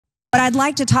What I'd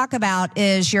like to talk about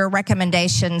is your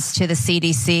recommendations to the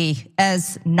CDC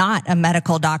as not a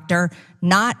medical doctor,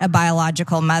 not a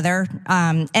biological mother,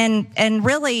 and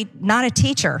really not a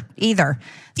teacher either.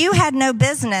 You had no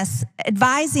business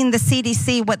advising the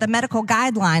CDC what the medical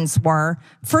guidelines were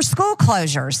for school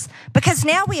closures, because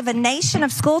now we have a nation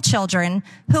of school children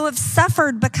who have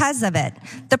suffered because of it.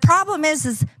 The problem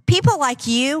is people like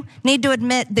you need to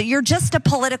admit that you're just a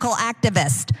political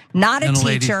activist, not a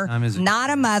teacher, not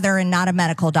a mother, and not a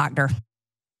medical doctor.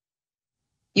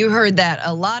 You heard that.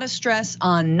 A lot of stress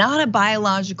on not a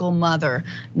biological mother,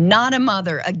 not a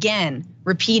mother. Again,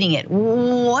 repeating it.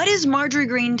 What is Marjorie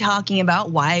Greene talking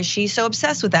about? Why is she so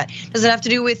obsessed with that? Does it have to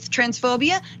do with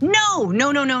transphobia?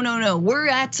 No. We're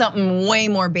at something way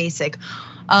more basic.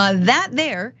 That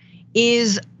there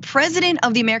is president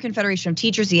of the American Federation of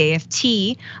Teachers, the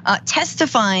AFT,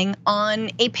 testifying on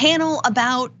a panel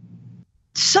about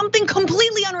something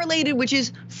completely unrelated, which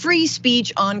is free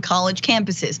speech on college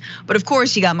campuses. But of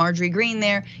course, you got Marjorie Greene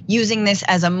there using this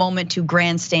as a moment to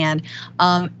grandstand.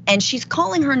 And she's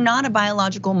calling her not a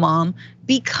biological mom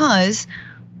because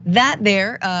that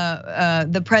there,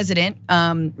 the president,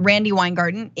 Randi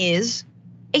Weingarten, is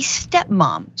a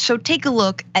stepmom. So take a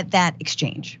look at that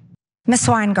exchange. Ms.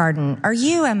 Weingarten, are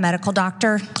you a medical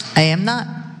doctor? I am not.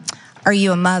 Are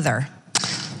you a mother?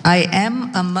 I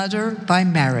am a mother by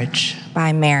marriage.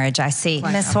 By marriage, I see.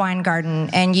 Ms.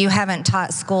 Weingarten, and you haven't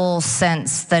taught school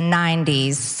since the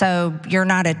 90s, so you're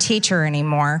not a teacher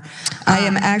anymore. I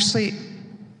am actually,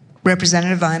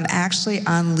 Representative, I'm actually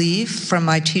on leave from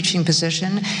my teaching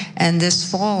position, and this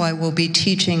fall I will be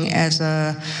teaching as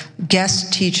a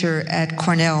guest teacher at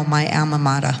Cornell, my alma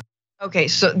mater. Okay,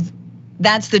 so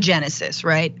that's the genesis,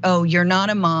 right? Oh, you're not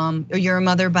a mom, or you're a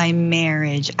mother by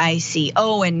marriage, I see.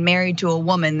 Oh, and married to a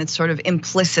woman, that's sort of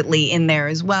implicitly in there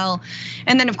as well.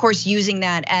 And then of course, using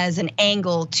that as an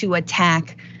angle to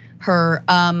attack her,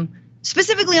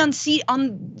 specifically on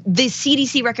the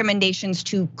CDC recommendations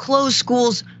to close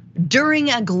schools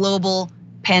during a global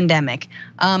pandemic.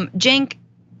 Cenk,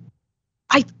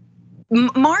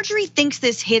 Marjorie thinks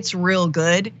this hits real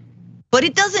good, but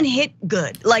it doesn't hit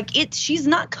good. Like she's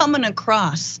not coming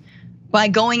across by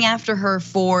going after her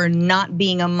for not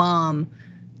being a mom,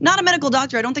 not a medical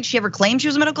doctor. I don't think she ever claimed she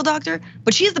was a medical doctor,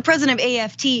 but she is the president of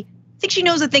AFT. I think she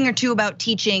knows a thing or two about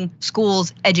teaching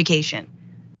schools education.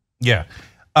 Yeah,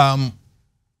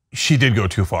 she did go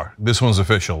too far. This one's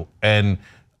official. And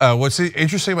what's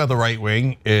interesting about the right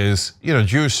wing is,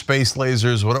 Jewish space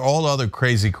lasers, what all the other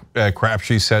crazy crap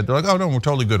she said, they're like, oh no, we're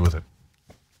totally good with it.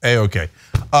 Okay.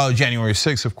 January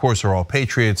 6th, of course, are all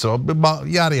patriots, so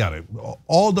yada yada.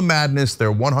 All the madness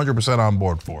they're 100% on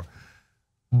board for,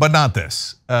 but not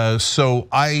this. So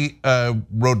I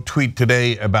wrote a tweet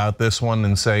today about this one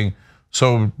and saying,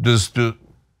 so does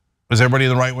everybody in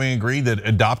the right wing agree that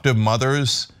adoptive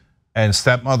mothers and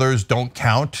stepmothers don't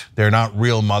count? They're not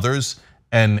real mothers,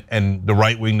 and the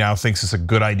right wing now thinks it's a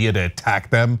good idea to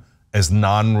attack them as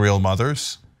non-real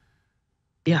mothers?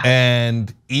 Yeah.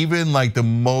 And even like the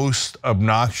most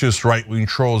obnoxious right-wing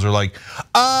trolls are like,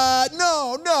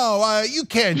 no, you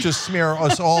can't just smear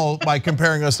us all by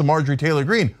comparing us to Marjorie Taylor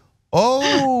Greene.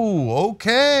 Oh,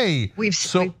 okay. We've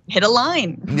hit a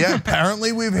line. Yeah,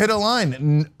 apparently we've hit a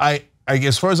line.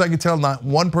 As far as I can tell, not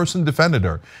one person defended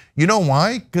her. You know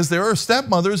why? Because there are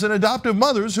stepmothers and adoptive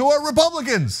mothers who are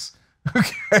Republicans.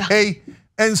 Okay,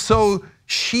 and so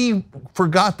she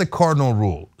forgot the cardinal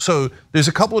rule. So there's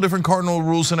a couple of different cardinal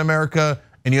rules in America,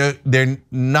 and they're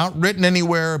not written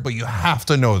anywhere, but you have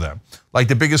to know them. Like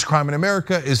the biggest crime in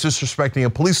America is disrespecting a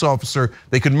police officer.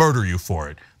 They could murder you for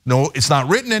it. No, it's not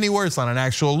written anywhere. It's not an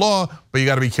actual law, but you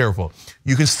got to be careful.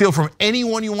 You can steal from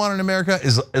anyone you want in America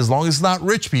as long as it's not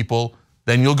rich people.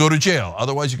 Then you'll go to jail.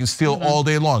 Otherwise, you can steal all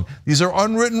day long. These are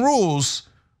unwritten rules,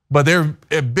 but they're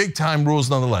big time rules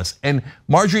nonetheless. And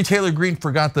Marjorie Taylor Greene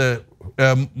forgot the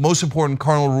most important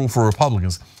cardinal rule for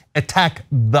Republicans: attack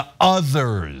the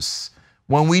others.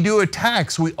 When we do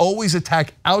attacks, we always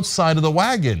attack outside of the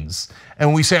wagons.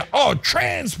 And we say, oh,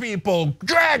 trans people,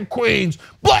 drag queens,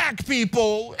 black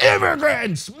people,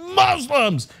 immigrants,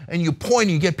 Muslims. And you point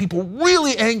and you get people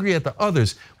really angry at the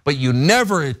others, but you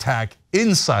never attack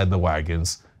inside the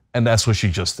wagons. And that's what she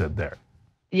just did there.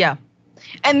 Yeah.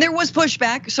 And there was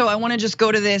pushback, so I want to just go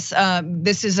to this.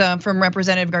 This is from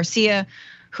Representative Garcia,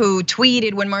 who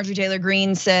tweeted when Marjorie Taylor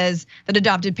Greene says that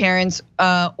adopted parents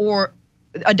or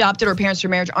adopted or parents through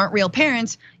marriage aren't real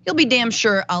parents, you'll be damn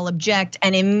sure I'll object.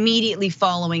 And immediately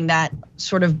following that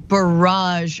sort of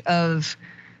barrage of,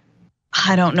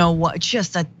 I don't know what,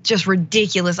 just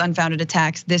ridiculous, unfounded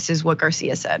attacks, this is what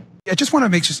Garcia said. I just want to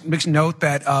make note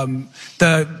that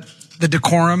the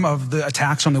decorum of the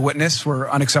attacks on the witness were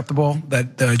unacceptable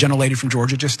that the gentlelady from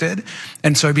Georgia just did.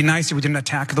 And so it'd be nice if we didn't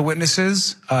attack the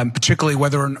witnesses, particularly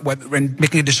when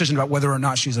making a decision about whether or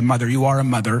not she's a mother. You are a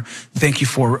mother. Thank you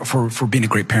for being a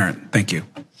great parent. Thank you.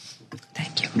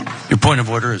 Thank you. Your point of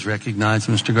order is recognized,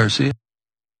 Mr. Garcia.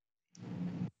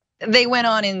 They went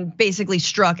on and basically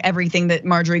struck everything that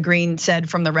Marjorie Greene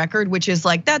said from the record, which is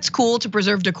like, that's cool to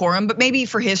preserve decorum, but maybe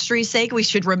for history's sake, we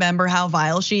should remember how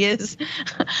vile she is.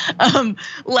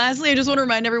 Lastly, I just want to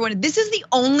remind everyone, this is the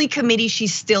only committee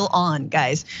she's still on,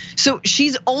 guys. So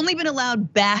she's only been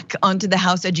allowed back onto the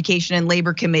House Education and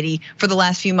Labor Committee for the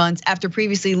last few months after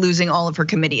previously losing all of her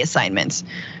committee assignments.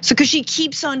 So, because she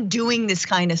keeps on doing this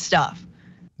kind of stuff.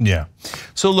 Yeah,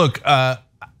 so look,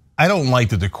 I don't like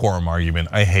the decorum argument.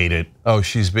 I hate it. Oh,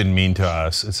 she's been mean to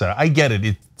us. I get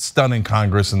it. It's done in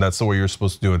Congress, and that's the way you're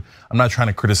supposed to do it. I'm not trying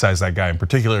to criticize that guy in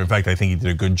particular. In fact, I think he did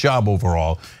a good job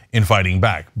overall in fighting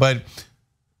back. But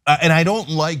and I don't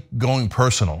like going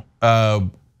personal. I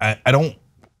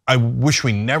wish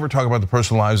we never talk about the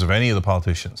personal lives of any of the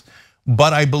politicians.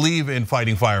 But I believe in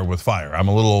fighting fire with fire. I'm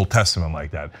a little Old Testament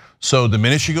like that. So the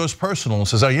minute she goes personal and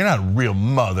says, "Oh, you're not a real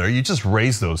mother. You just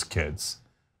raised those kids,"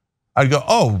 I'd go,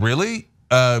 "Oh, really?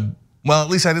 Well, at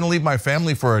least I didn't leave my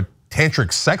family for a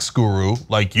tantric sex guru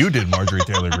like you did, Marjorie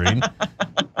Taylor Greene."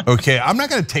 Okay, I'm not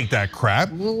gonna take that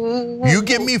crap. You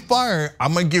give me fire,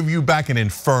 I'm gonna give you back an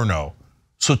inferno.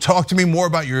 So talk to me more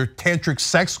about your tantric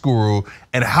sex guru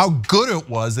and how good it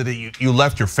was that you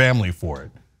left your family for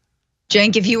it.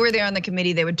 Cenk, if you were there on the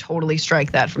committee, they would totally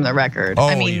strike that from the record. Oh,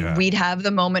 I mean, yeah. We'd have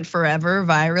the moment forever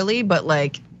virally, but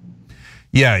like.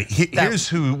 Yeah, here's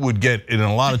who would get in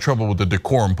a lot of trouble with the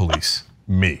decorum police,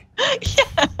 me.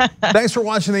 Yeah. Thanks for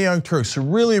watching the Young Turks,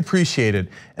 really appreciate it.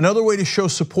 Another way to show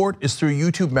support is through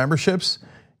YouTube memberships.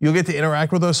 You'll get to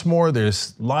interact with us more.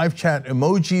 There's live chat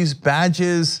emojis,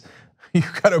 badges.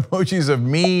 You've got emojis of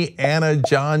me, Anna,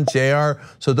 John, JR,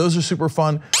 so those are super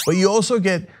fun. But you also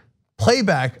get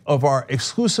playback of our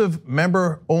exclusive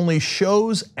member-only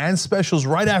shows and specials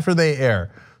right after they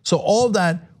air. So all of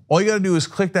that, all you gotta do is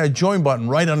click that join button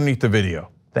right underneath the video.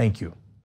 Thank you.